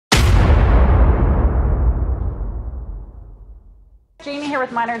Jamie here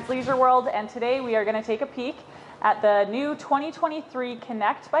with Minard's Leisure World, and today we are going to take a peek at the new 2023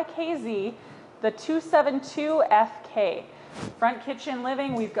 Connect by KZ, the 272FK. Front kitchen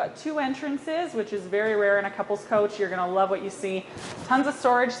living, we've got two entrances, which is very rare in a couple's coach. You're going to love what you see. Tons of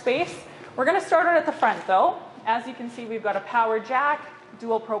storage space. We're going to start out at the front though. As you can see, we've got a power jack,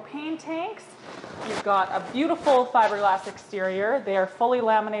 dual propane tanks. You've got a beautiful fiberglass exterior. They are fully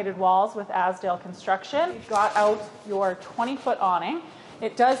laminated walls with Asdale construction. You've got out your 20-foot awning.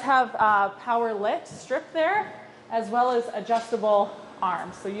 It does have power lit strip there, as well as adjustable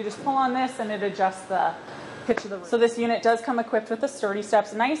arms. So you just pull on this and it adjusts the pitch of the roof. So this unit does come equipped with the sturdy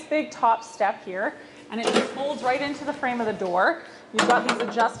steps. Nice big top step here, and it just folds right into the frame of the door. You've got these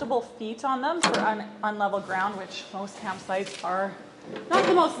adjustable feet on them for unlevel ground, which most campsites are not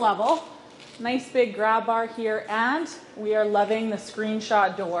the most level. Nice big grab bar here, and we are loving the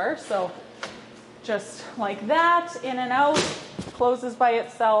screenshot door. So just like that, in and out, closes by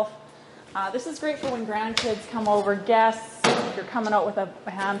itself. This is great for when grandkids come over, guests, if you're coming out with a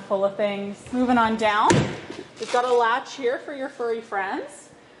handful of things. Moving on down, we've got a latch here for your furry friends.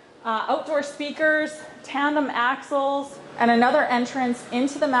 Outdoor speakers, tandem axles, and another entrance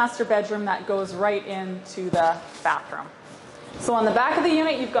into the master bedroom that goes right into the bathroom. So on the back of the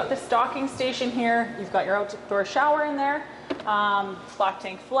unit, you've got this docking station here. You've got your outdoor shower in there, black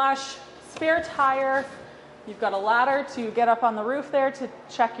tank flush, spare tire. You've got a ladder to get up on the roof there to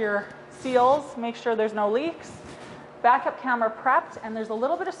check your seals, make sure there's no leaks. Backup camera prepped, and there's a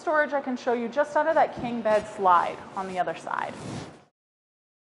little bit of storage I can show you just under that king bed slide on the other side.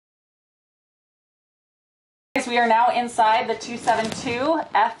 We are now inside the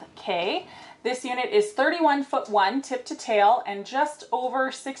 272FK. This unit is 31'1" tip to tail and just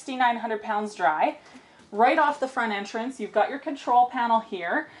over 6,900 pounds dry. Right off the front entrance, you've got your control panel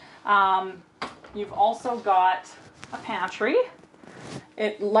here. You've also got a pantry.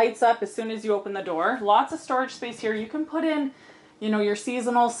 It lights up as soon as you open the door. Lots of storage space here. You can put in, your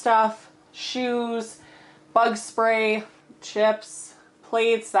seasonal stuff, shoes, bug spray, chips,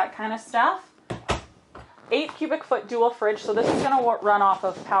 plates, that kind of stuff. 8 cubic foot dual fridge, so this is going to run off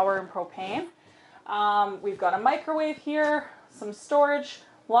of power and propane. We've got a microwave here, some storage,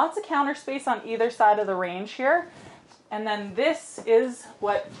 lots of counter space on either side of the range here. And then this is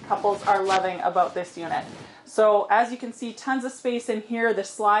what couples are loving about this unit. So as you can see, tons of space in here. The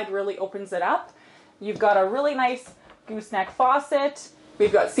slide really opens it up. You've got a really nice gooseneck faucet.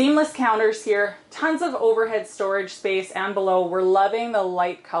 We've got seamless counters here, tons of overhead storage space and below. We're loving the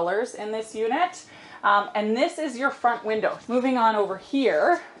light colors in this unit. And this is your front window. Moving on over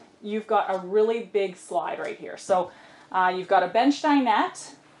here, you've got a really big slide right here. So you've got a bench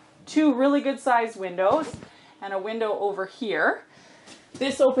dinette, 2 really good sized windows, and a window over here.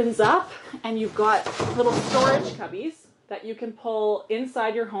 This opens up and you've got little storage cubbies that you can pull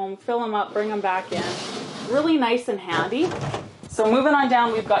inside your home, fill them up, bring them back in. Really nice and handy. So moving on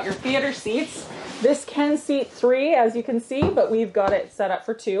down, we've got your theater seats. This can seat 3, as you can see, but we've got it set up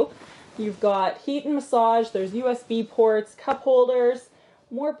for 2. You've got heat and massage, there's USB ports, cup holders,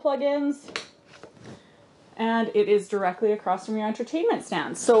 more plugins, and it is directly across from your entertainment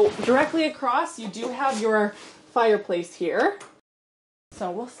stand. So directly across, you do have your fireplace here. So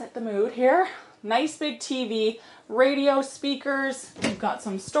we'll set the mood here. Nice big TV, radio, speakers. You've got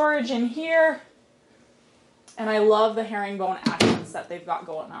some storage in here, and I love the herringbone accents that they've got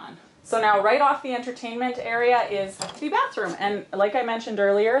going on. So now right off the entertainment area is the bathroom. And like I mentioned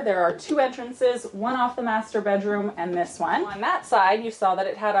earlier, there are 2 entrances, one off the master bedroom and this one. On that side, you saw that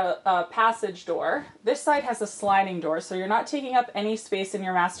it had a passage door. This side has a sliding door, so you're not taking up any space in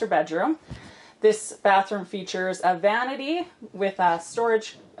your master bedroom. This bathroom features a vanity with a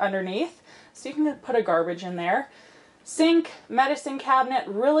storage underneath, so you can put a garbage in there. Sink, medicine cabinet,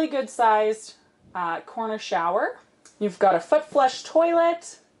 really good sized corner shower. You've got a foot flush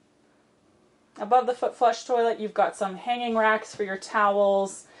toilet. Above the foot flush toilet, you've got some hanging racks for your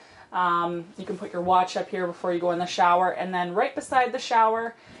towels. You can put your watch up here before you go in the shower. And then right beside the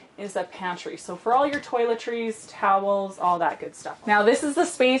shower is a pantry. So for all your toiletries, towels, all that good stuff. Now this is the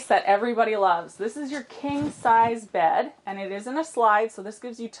space that everybody loves. This is your king size bed, and it is in a slide. So this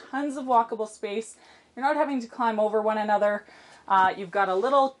gives you tons of walkable space. You're not having to climb over one another. You've got a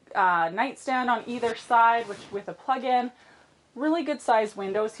little nightstand on either side, with a plug-in. Really good sized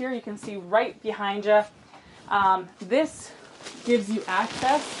windows here. You can see right behind you. This gives you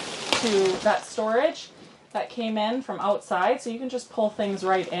access to that storage that came in from outside, so you can just pull things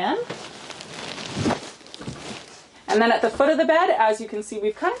right in. And then at the foot of the bed, as you can see,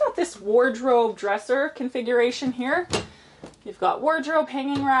 we've kind of got this wardrobe dresser configuration here. You've got wardrobe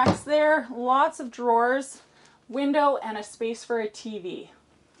hanging racks there, lots of drawers, window, and a space for a TV.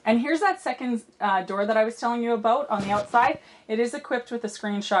 And here's that second door that I was telling you about on the outside. It is equipped with a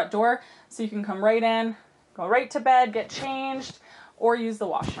screenshot door, so you can come right in, go right to bed, get changed, or use the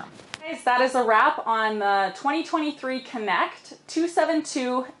washroom. Guys, that is a wrap on the 2023 Connect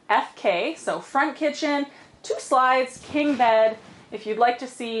 272 FK. So front kitchen, 2 slides, king bed. If you'd like to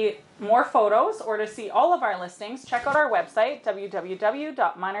see more photos or to see all of our listings, check out our website,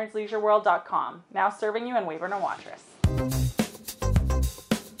 www.minardsleisureworld.com. Now serving you in Weyburn and Watrous.